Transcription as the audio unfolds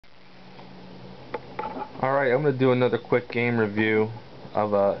Alright, I'm going to do another quick game review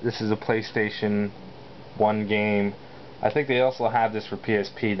of this is a PlayStation 1 game. I think they also have this for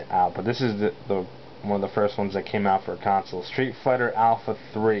PSP out, but this is one of the first ones that came out for a console. Street Fighter Alpha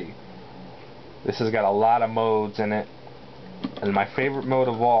 3. This has got a lot of modes in it, and my favorite mode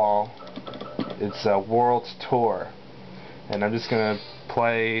of all is World's Tour. And I'm just going to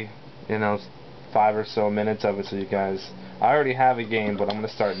play, 5 or so minutes of it so you guys... I already have a game, but I'm going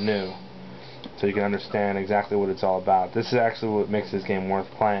to start new, so you can understand exactly what it's all about. This is actually what makes this game worth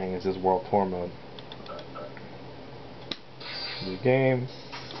playing, is this World Tour mode. New game.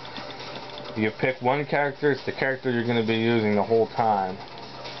 You pick one character, it's the character you're going to be using the whole time.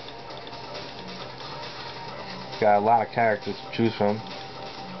 Got a lot of characters to choose from.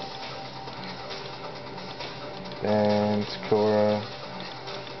 And Sakura.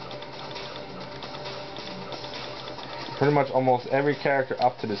 Pretty much almost every character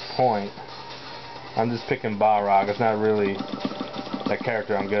up to this point. I'm just picking Balrog. It's not really that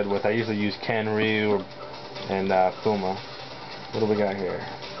character I'm good with. I usually use Ken, Ryu, and Fuma. What do we got here?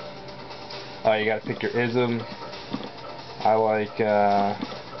 Oh, you gotta pick your ism. I like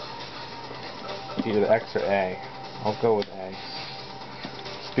either X or A. I'll go with A.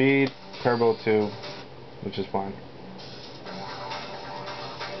 Speed, Turbo 2, which is fine.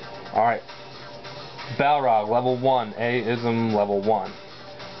 Alright. Balrog, level 1. A-ism, level 1.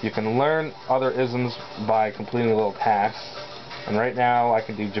 You can learn other isms by completing little tasks. And right now I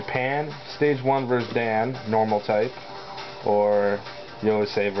can do Japan, stage 1 versus Dan, normal type. Or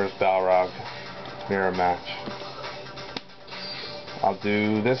USA versus Balrog, mirror match. I'll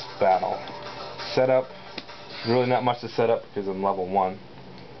do this battle. Setup. There's really not much to set up because I'm level 1.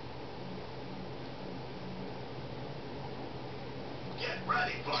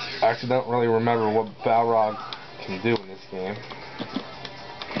 I actually don't really remember what Balrog can do in this game.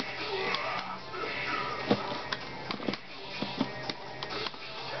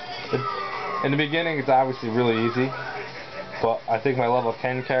 In the beginning it's obviously really easy, but I think my level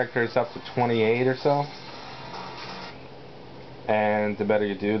 10 character is up to 28 or so. And the better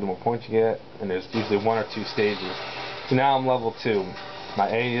you do, the more points you get, and there's usually 1 or 2 stages. So now I'm level 2. My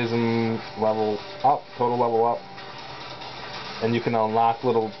A-ism level up, total level up. And you can unlock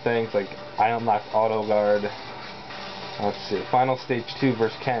little things like I unlocked Auto Guard. Let's see. Final stage 2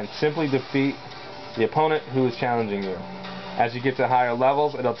 versus Ken. Simply defeat the opponent who is challenging you. As you get to higher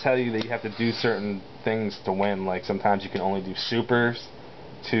levels, it'll tell you that you have to do certain things to win. Like sometimes you can only do supers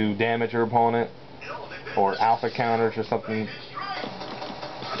to damage your opponent, or alpha counters or something.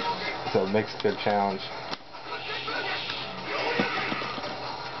 So it makes a good challenge.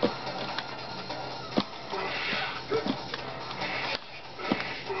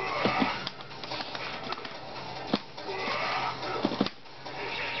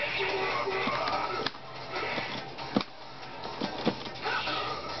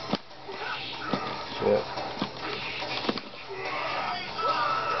 Shit.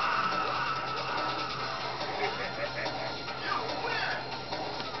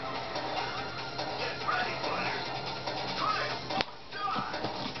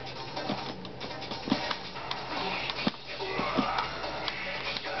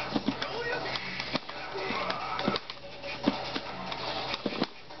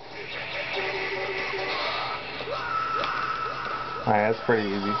 Alright, that's pretty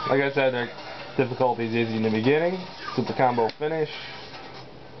easy. Like I said, the difficulty is easy in the beginning. Super combo finish.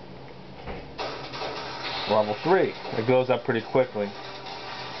 Level 3. It goes up pretty quickly.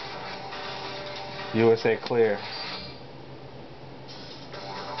 USA clear.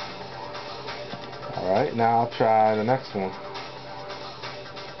 Alright, now I'll try the next one.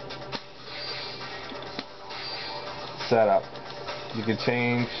 Setup. You can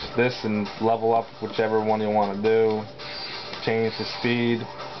change this and level up whichever one you want to do. Change the speed.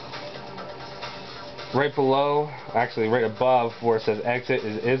 Right below, actually right above where it says exit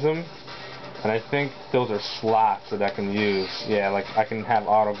is ism, and I think those are slots that I can use. Yeah, like I can have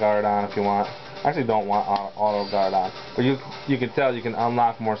auto guard on if you want. I actually don't want auto guard on, but you can tell you can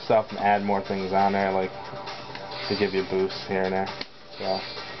unlock more stuff and add more things on there, like to give you boosts here and there. So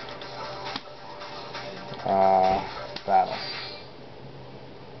battle.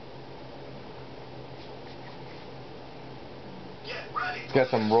 It's got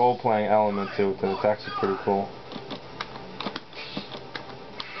some role-playing element to it, and it's actually pretty cool.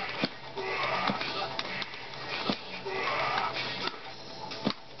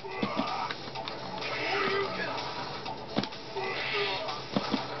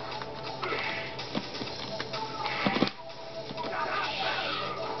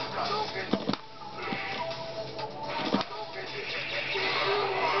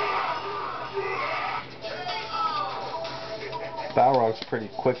 Balrog's pretty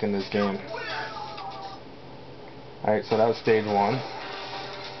quick in this game. Alright, so that was stage 1.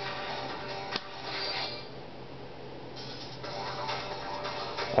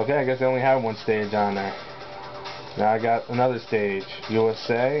 Okay, I guess they only have one stage on there. Now I got another stage.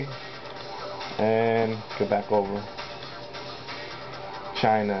 USA. And go back over.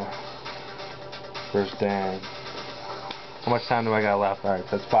 China versus Dan. How much time do I got left? Alright,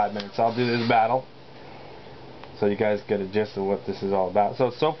 so that's 5 minutes. I'll do this battle so you guys get a gist of what this is all about.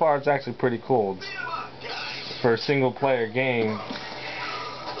 So far it's actually pretty cool. For a single player game,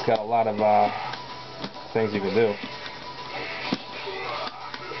 it's got a lot of things you can do.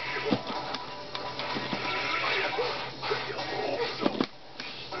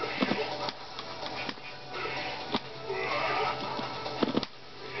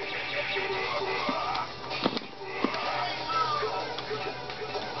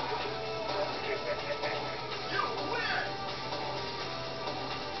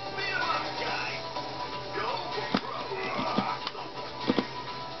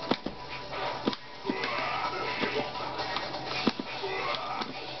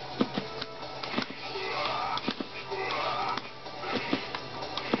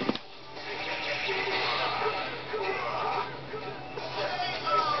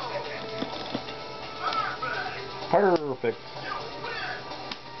 Perfect.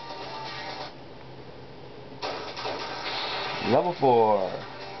 Level 4.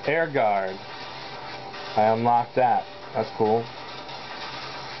 Air Guard. I unlocked that. That's cool.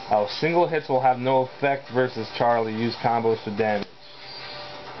 Oh, single hits will have no effect versus Charlie. Use combos for damage.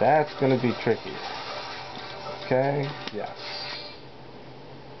 That's gonna be tricky. Okay, yes.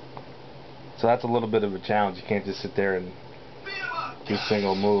 So that's a little bit of a challenge. You can't just sit there and do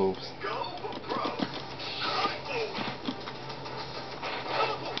single moves.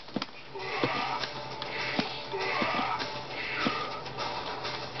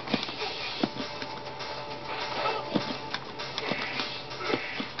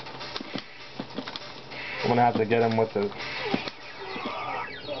 I'm gonna have to get him with the.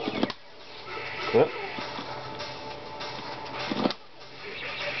 Whoop.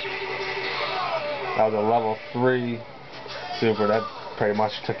 That was a level 3 super. That pretty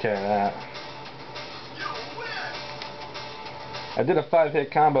much took care of that. I did a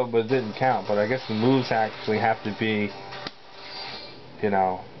 5-hit combo, but it didn't count. But I guess the moves actually have to be, you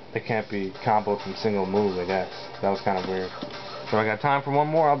know, they can't be comboed from single moves. I guess that was kind of weird. So I got time for one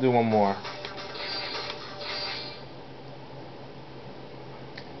more. I'll do one more.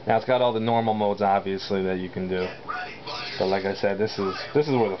 Now it's got all the normal modes, obviously, that you can do. But like I said, this is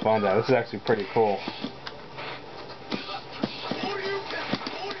where the fun's at. This is actually pretty cool.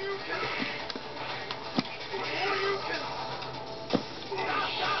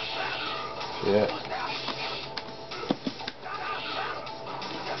 Yeah.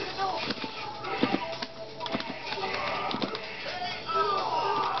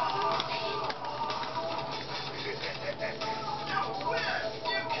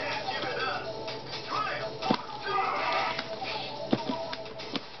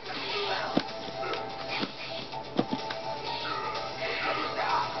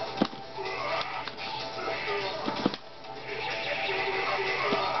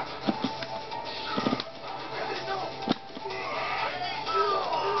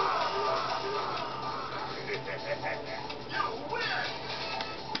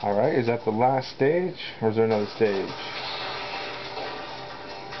 Alright, is that the last stage, or is there another stage?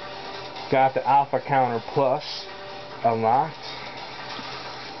 Got the Alpha Counter Plus unlocked.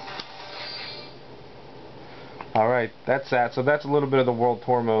 Alright, that's that. So that's a little bit of the World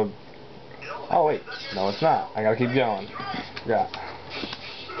Tour mode. Oh wait, no it's not. I gotta keep going. Yeah.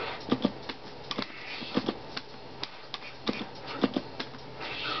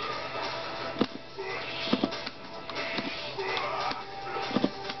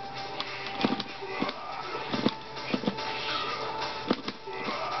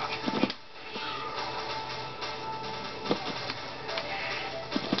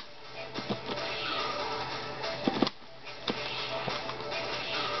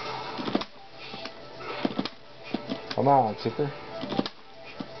 Come on, Super.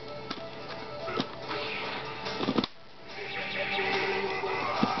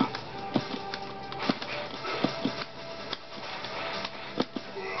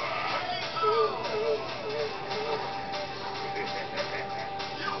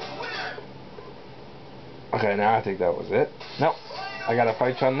 Okay, now I think that was it. Nope. I gotta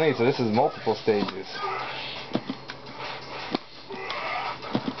fight Chun-Li, so this is multiple stages.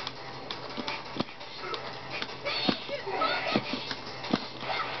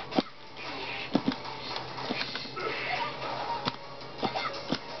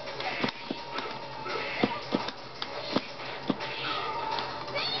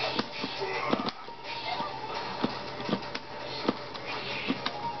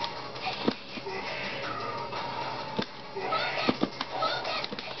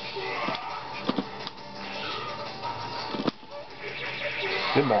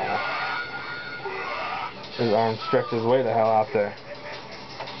 His arm stretches way the hell out there.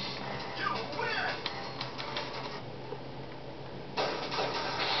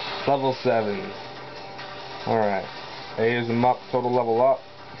 Level 7. Alright. Here's him up, total level up.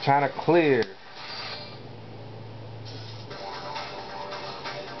 Trying to clear.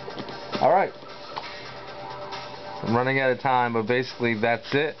 Alright. I'm running out of time, but basically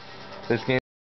that's it. This game